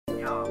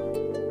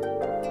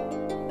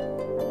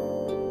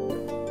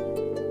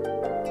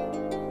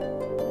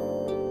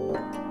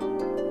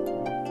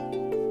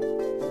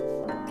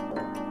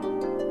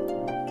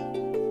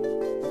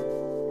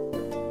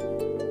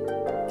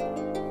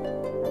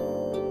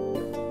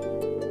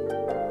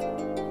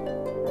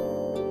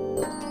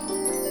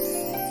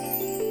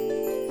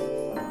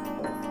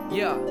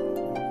Yeah.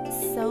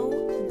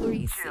 So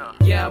breezy.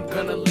 Yeah, I'm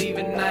gonna leave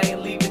and I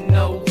ain't leaving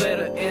no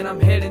letter. And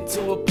I'm heading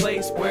to a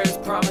place where it's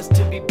promised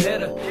to be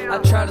better. I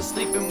try to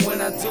sleep and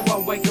when I do I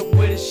wake up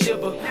with a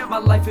shiver. My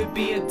life would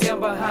be a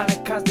dam behind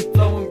a constant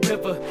flowing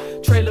river.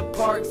 Trailer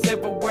parks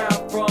everywhere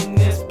I'm from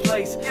this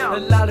place. A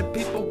lot of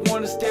people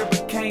wanna stare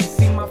but can't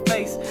see my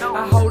face.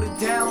 I hold it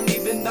down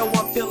even though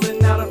I'm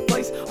feeling out of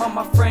place. All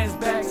my friends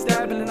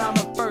backstabbing and I'm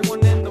the first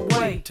one in the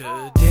way.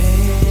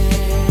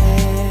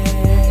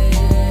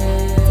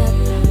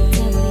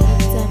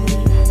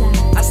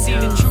 I see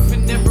the truth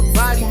in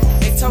everybody.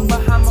 They talk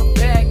behind my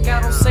back.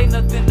 I don't say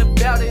nothing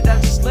about it. I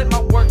just let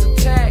my words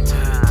attack.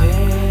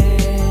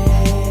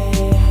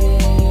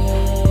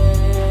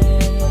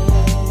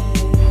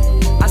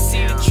 I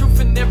see the truth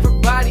in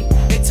everybody.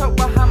 They talk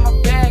behind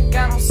my back.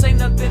 I don't say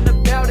nothing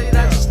about it.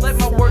 I just let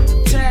my words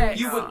attack.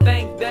 You would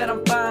think that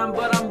I'm fine,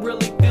 but I'm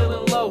really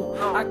feeling low.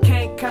 I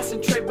can't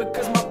concentrate